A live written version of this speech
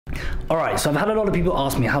Alright, so I've had a lot of people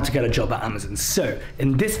ask me how to get a job at Amazon. So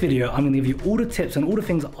in this video, I'm going to give you all the tips and all the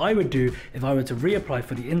things I would do if I were to reapply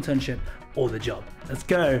for the internship or the job. Let's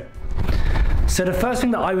go. So the first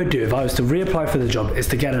thing that I would do if I was to reapply for the job is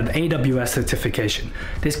to get an AWS certification.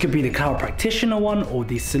 This could be the cloud practitioner one or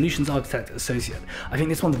the solutions architect associate. I think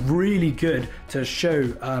this one's really good to show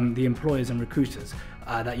the employers and recruiters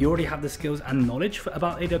that you already have the skills and knowledge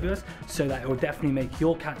about AWS, so that it will definitely make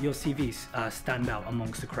your CV stand out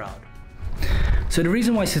amongst the crowd. So the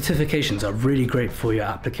reason why certifications are really great for your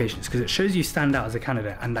application is because it shows you stand out as a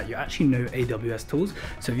candidate and that you actually know AWS tools.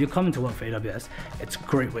 So if you're coming to work for AWS, it's a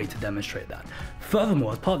great way to demonstrate that.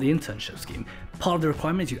 Furthermore, as part of the internship scheme, part of the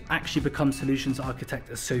requirement is you actually become Solutions Architect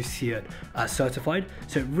Associate certified.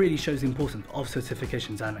 So it really shows the importance of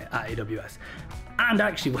certifications at AWS. And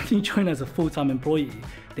actually, when you join as a full-time employee,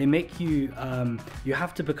 they make you, you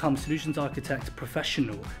have to become Solutions Architect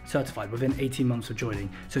Professional certified within 18 months of joining.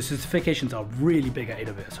 So certifications are really big at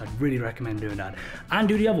AWS, so I'd really recommend doing that. And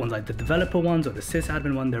do the other ones, like the developer ones or the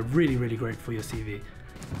sysadmin one, they're really, really great for your CV.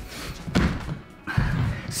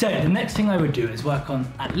 So the next thing I would do is work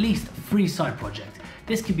on at least 3 side projects.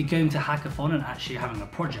 This could be going to hackathon and actually having a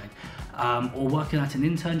project, or working at an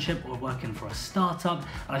internship, or working for a startup.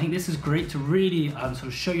 And I think this is great to really sort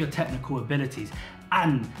of show your technical abilities,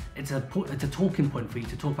 and it's a talking point for you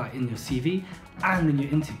to talk about in your CV and in your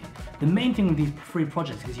interview. The main thing with these 3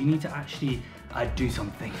 projects is you need to actually do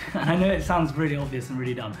something. And I know it sounds really obvious and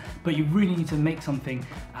really dumb, but you really need to make something,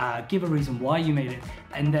 give a reason why you made it,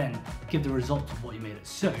 and then give the results of what you made it.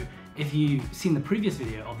 So if you've seen the previous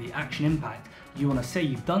video of the action impact, you want to say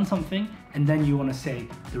you've done something, and then you want to say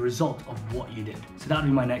the result of what you did. So that would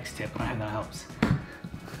be my next tip, and I hope that helps.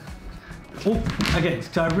 Oh, okay,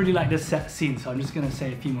 so I really like this set scene, so I'm just going to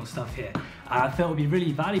say a few more stuff here. I felt it would be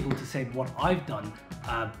really valuable to say what I've done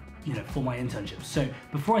for my internship. So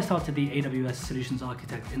before I started the AWS Solutions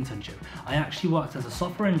Architect internship, I actually worked as a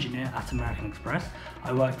software engineer at American Express.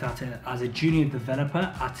 I worked as a junior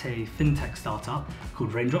developer at a fintech startup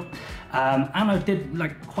called Raindrop. And I did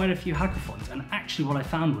quite a few hackathons. And actually what I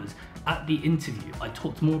found was, at the interview, I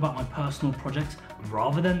talked more about my personal projects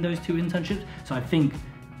rather than those 2 internships. So I think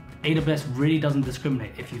AWS really doesn't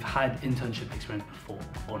discriminate if you've had internship experience before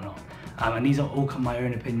or not. And these are all my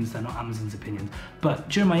own opinions, they're not Amazon's opinions. But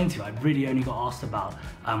during my interview, I really only got asked about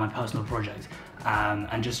my personal project,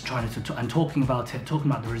 and just trying to and talking about it,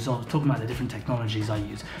 talking about the results, talking about the different technologies I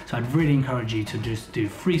use. So I'd really encourage you to just do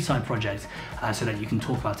 3 side projects so that you can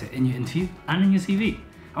talk about it in your interview and in your CV.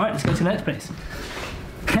 All right, let's go to the next place.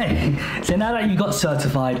 Okay, so now that you got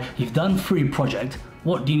certified, you've done 3 projects,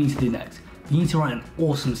 what do you need to do next? You need to write an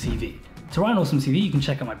awesome CV. To write an awesome CV, you can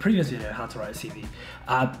check out my previous video, how to write a CV.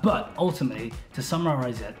 But ultimately, to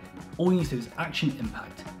summarize it, all you need to do is action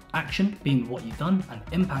impact. Action being what you've done, and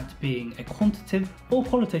impact being a quantitative or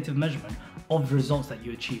qualitative measurement of the results that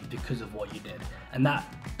you achieved because of what you did. And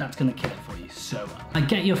that's gonna kill it for you so well. And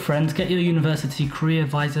get your friends, get your university career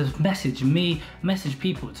advisors, message me, message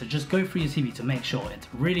people to just go through your CV to make sure it's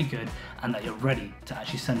really good and that you're ready to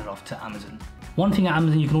actually send it off to Amazon. One thing at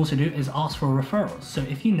Amazon you can also do is ask for referrals. So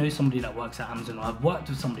if you know somebody that works at Amazon, or have worked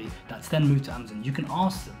with somebody that's then moved to Amazon, you can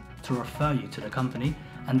ask them to refer you to the company,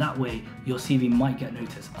 and that way your CV might get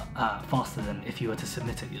noticed faster than if you were to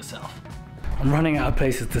submit it yourself. I'm running out of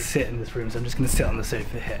places to sit in this room, so I'm just going to sit on the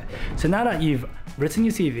sofa here. So now that you've written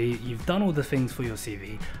your CV, you've done all the things for your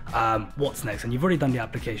CV, what's next? And you've already done the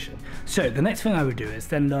application. So the next thing I would do is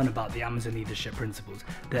then learn about the Amazon leadership principles.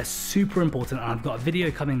 They're super important, and I've got a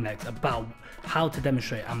video coming next about how to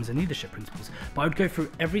demonstrate Amazon leadership principles. But I would go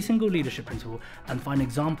through every single leadership principle and find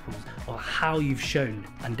examples of how you've shown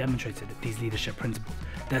and demonstrated these leadership principles.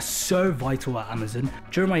 They're so vital at Amazon.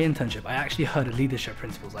 During my internship, I actually heard of leadership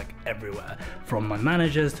principles everywhere, from my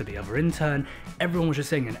managers to the other intern. Everyone was just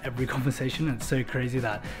saying in every conversation, and it's so crazy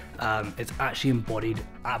that it's actually embodied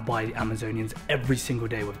by Amazonians every single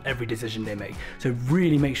day with every decision they make. So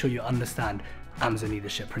really make sure you understand Amazon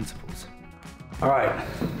leadership principles. All right,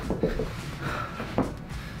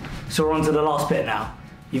 so we're on to the last bit now.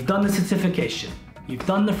 You've done the certification, you've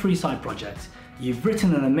done the 3 side projects, you've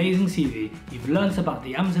written an amazing CV, you've learned about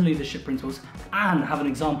the Amazon leadership principles, and have an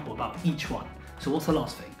example about each one. So what's the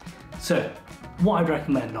last thing? So what I'd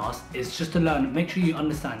recommend last is just to learn, make sure you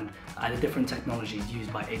understand the different technologies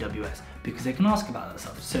used by AWS, because they can ask about that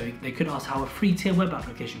stuff. So they could ask how a free tier web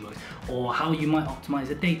application works, or how you might optimize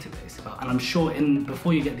a database. And I'm sure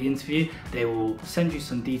before you get the interview, they will send you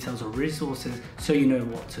some details or resources so you know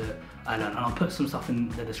what to learn. And I'll put some stuff in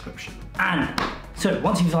the description. And so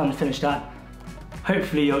once you've finished that,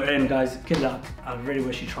 hopefully you're in, guys. Good luck. I really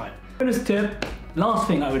wish you tried it. Bonus tip, last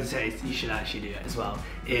thing I would say you should actually do as well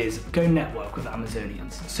is go network with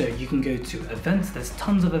Amazonians. So you can go to events, there's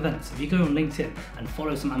tons of events. If you go on LinkedIn and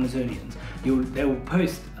follow some Amazonians, they will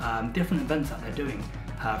post different events that they're doing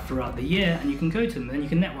throughout the year, and you can go to them and you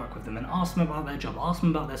can network with them and ask them about their job, ask them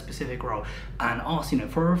about their specific role, and ask,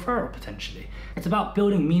 for a referral potentially. It's about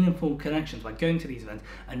building meaningful connections by going to these events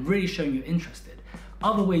and really showing you're interested.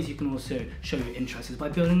 Other ways you can also show your interest is by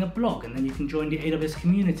building a blog, and then you can join the AWS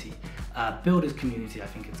community, builders community I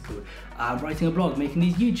think it's called, writing a blog, making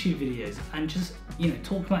these YouTube videos, and just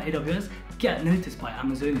talking about AWS, get noticed by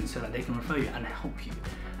Amazonians so that they can refer you and help you.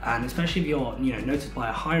 And especially if you're noticed by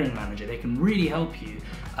a hiring manager, they can really help you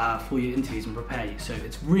for your interviews and prepare you. So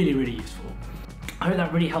it's really, really useful. I hope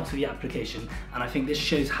that really helps with your application, and I think this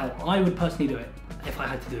shows how I would personally do it if I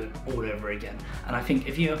had to do it all over again. And I think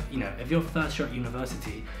if you're first year at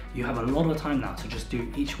university, you have a lot of time now to just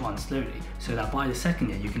do each one slowly, so that by the second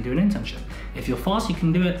year you can do an internship. If you're fast, you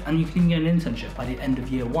can do it, and you can get an internship by the end of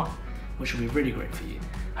year one, which will be really great for you.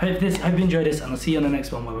 Hope you enjoyed this, and I'll see you on the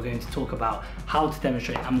next one where we're going to talk about how to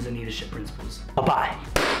demonstrate Amazon leadership principles. Bye-bye.